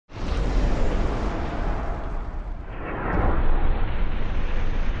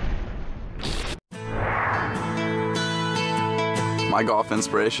My golf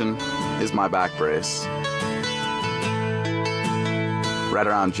inspiration is my back brace. Right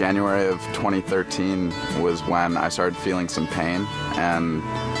around January of 2013 was when I started feeling some pain, and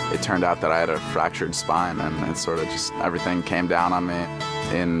it turned out that I had a fractured spine, and it sort of just everything came down on me.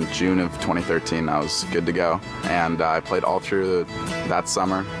 In June of 2013, I was good to go, and I played all through that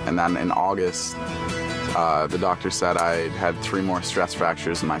summer. And then in August, the doctor said I had 3 more stress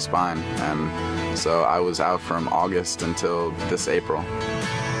fractures in my spine, and so I was out from August until this April.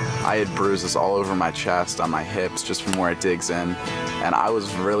 I had bruises all over my chest, on my hips, just from where it digs in, and I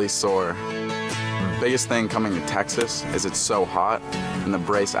was really sore. The biggest thing coming to Texas is it's so hot, and the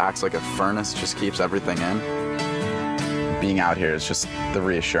brace acts like a furnace, just keeps everything in. Being out here is just the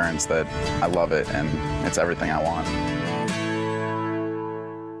reassurance that I love it, and it's everything I want.